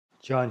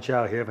John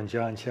Chow here from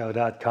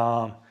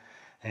johnchow.com,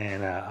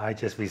 and I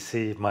just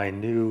received my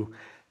new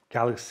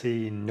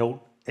Galaxy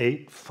Note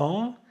 8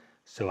 phone,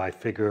 so I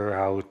figure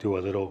I'll do a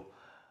little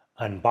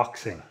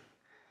unboxing.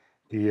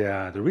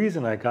 The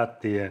reason I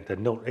got the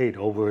Note 8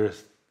 over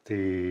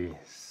the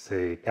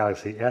say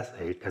Galaxy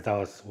S8, because that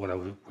was what I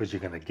was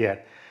originally going to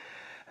get.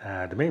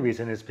 The main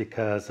reason is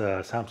because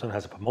Samsung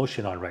has a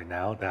promotion on right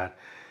now that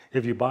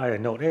if you buy a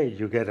Note 8,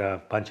 you get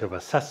a bunch of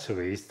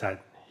accessories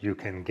that you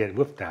can get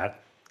with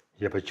that.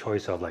 You have a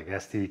choice of like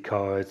SD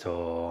cards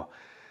or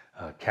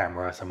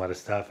camera, some other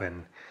stuff,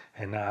 and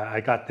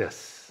I got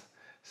this.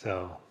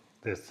 So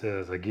this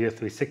is a Gear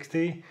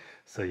 360.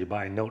 So you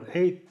buy a Note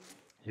 8,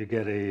 you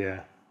get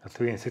a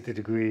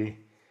 360-degree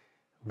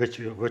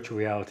virtual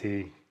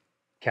reality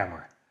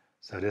camera.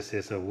 So this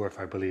is worth,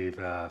 I believe,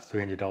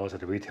 $300 at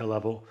the retail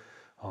level,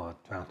 or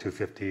around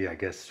 $250, I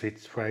guess,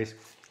 street price.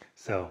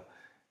 So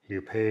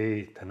you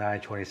pay the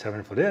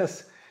 $927 for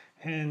this,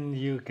 and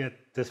you get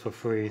this for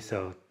free.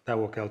 So that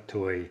worked out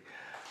to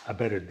a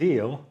better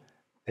deal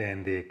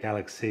than the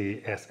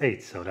Galaxy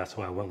S8. So that's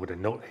why I went with the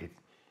Note 8.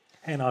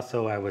 And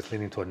also I was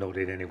leaning to a Note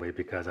 8 anyway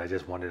because I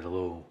just wanted a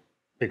little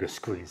bigger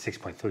screen,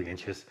 6.3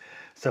 inches.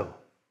 So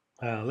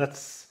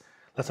let's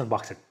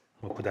unbox it.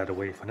 We'll put that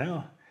away for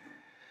now.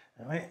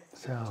 All right.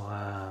 So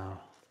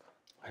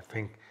I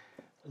think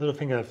a little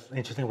thing of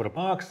interesting with the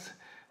box.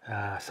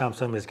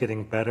 Samsung is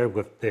getting better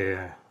with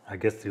their, I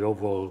guess, the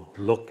overall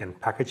look and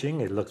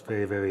packaging. It looks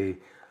very, very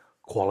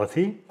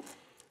quality.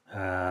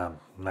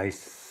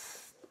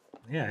 Nice.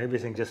 Yeah,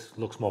 everything just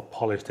looks more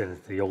polished than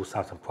the old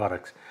Samsung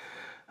products.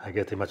 I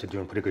guess they must be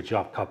doing a pretty good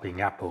job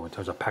copying Apple in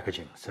terms of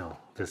packaging. So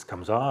this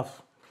comes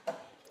off,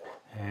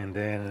 and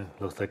then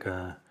it looks like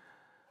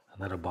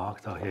another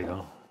box. Oh, here you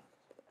go.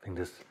 I think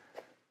this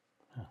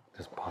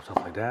pops up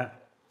like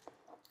that,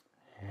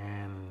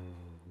 and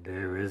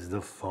there is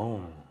the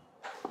phone.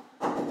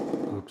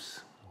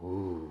 Oops.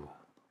 Ooh.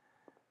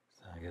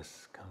 So I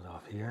guess it comes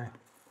off here.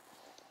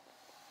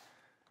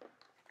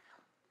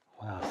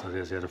 Wow. So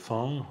there's the other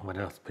phone. What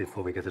else?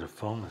 Before we get to the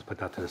phone, let's put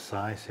that to the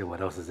side. See what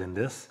else is in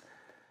this.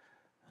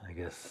 I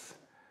guess.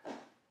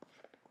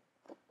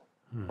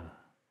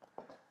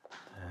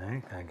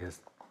 Alright, I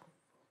guess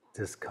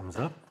this comes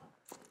up,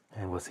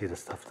 and we'll see the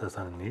stuff that's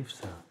underneath.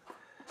 So,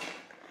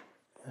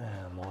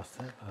 more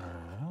stuff.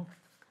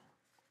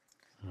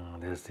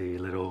 There's the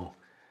little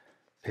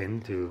pin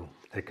to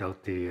take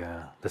out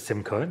the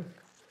SIM card,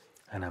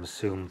 and I'm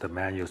assuming the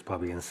manual is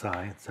probably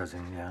inside. It says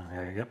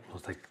yep,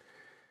 looks like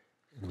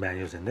the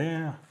manual's in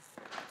there.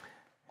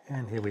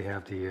 And here we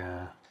have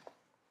the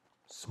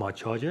smart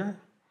charger.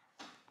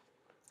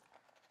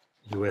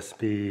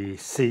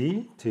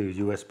 USB-C to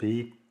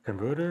USB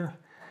converter,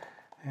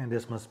 and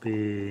this must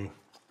be,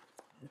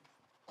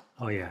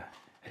 oh yeah,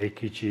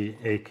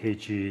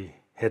 AKG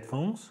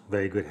headphones.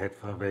 Very good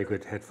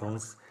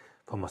headphones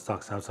from a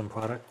stock Samsung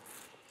product.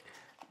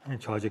 And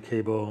charger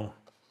cable,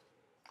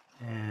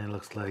 and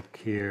looks like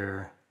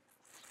here,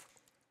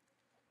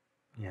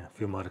 yeah, a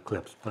few more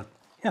clips, but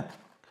yeah,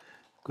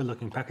 good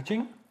looking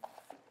packaging.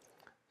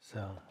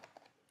 So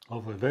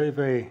over very,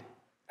 very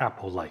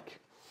Apple-like.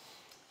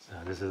 So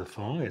this is a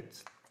phone.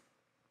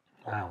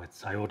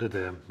 I ordered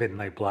the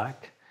Midnight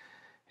Black.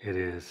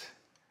 It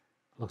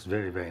looks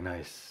very, very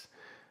nice.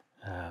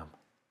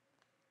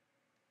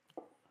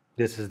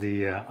 This is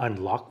the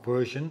unlocked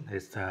version.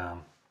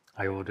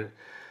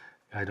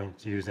 I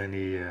don't use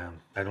any,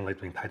 I don't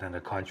like being tied under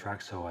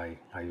contract, so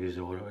I use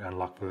the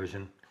unlocked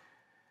version.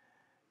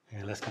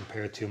 And let's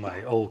compare it to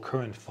my old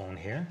current phone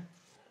here.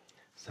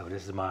 So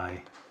this is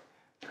my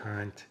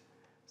current,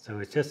 so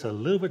it's just a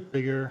little bit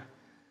bigger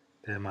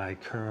than my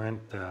current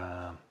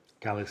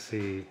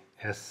Galaxy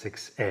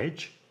S6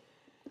 Edge.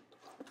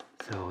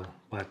 So,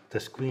 but the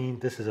screen,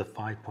 this is a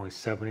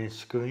 5.7 inch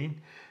screen.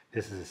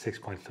 This is a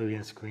 6.3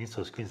 inch screen,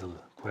 so the screen's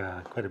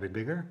quite a bit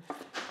bigger,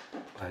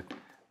 but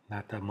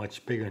not that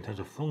much bigger in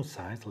terms of phone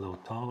size, a little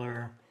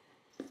taller.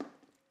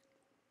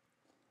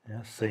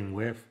 Yeah, same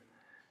width.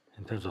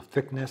 In terms of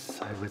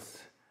thickness,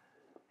 it's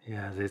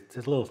a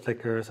little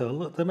thicker, so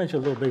the dimension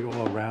a little bigger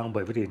all around,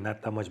 but really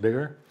not that much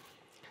bigger.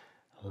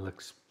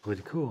 Looks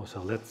pretty cool.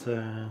 So let's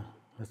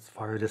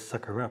fire this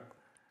sucker up.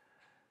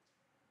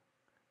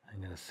 I'm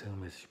gonna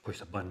assume it's push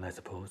the button, I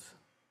suppose.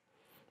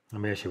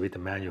 Maybe I should read the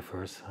manual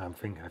first. I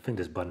think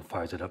this button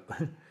fires it up.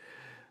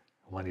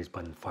 One of these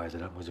buttons fires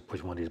it up. We'll just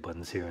push one of these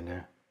buttons here and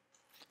there.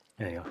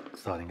 There you go.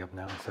 Starting up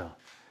now. So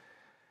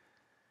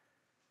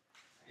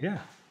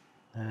yeah,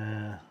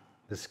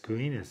 the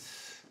screen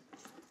is.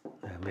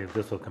 Maybe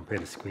this will compare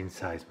the screen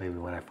size. Maybe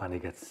when I finally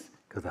get,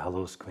 because the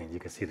hello screen, you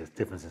can see the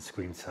difference in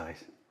screen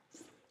size.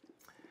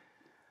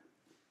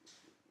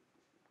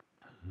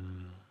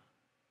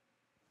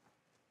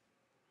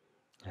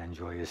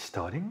 Android is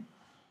starting.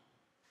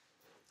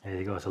 There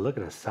you go. So look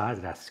at the size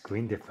of that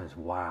screen difference.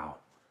 Wow.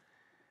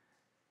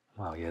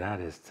 Wow. Yeah, that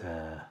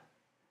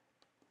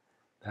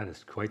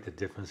is quite the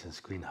difference in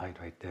screen height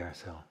right there.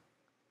 So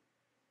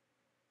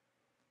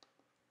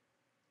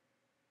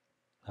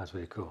that's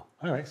really cool.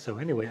 All right. So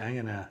anyway, I'm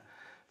gonna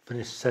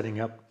finish setting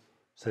up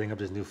setting up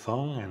this new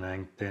phone,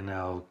 and then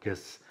I'll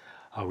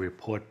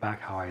report back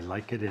how I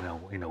like it in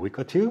a week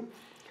or two.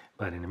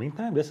 But in the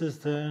meantime, this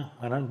is an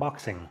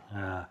unboxing.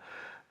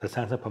 The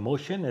Samsung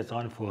promotion is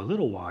on for a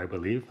little while, I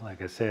believe.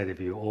 Like I said, if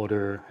you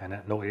order a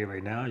Note 8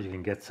 right now, you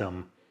can get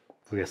some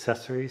free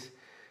accessories.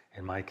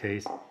 In my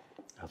case,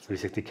 a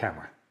 360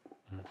 camera.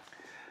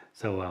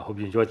 So I hope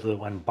you enjoyed the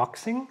little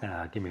unboxing.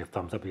 Give me a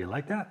thumbs up if you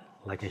like that.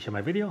 Like and share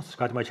my video.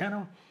 Subscribe to my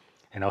channel.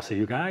 And I'll see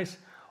you guys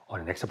on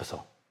the next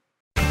episode.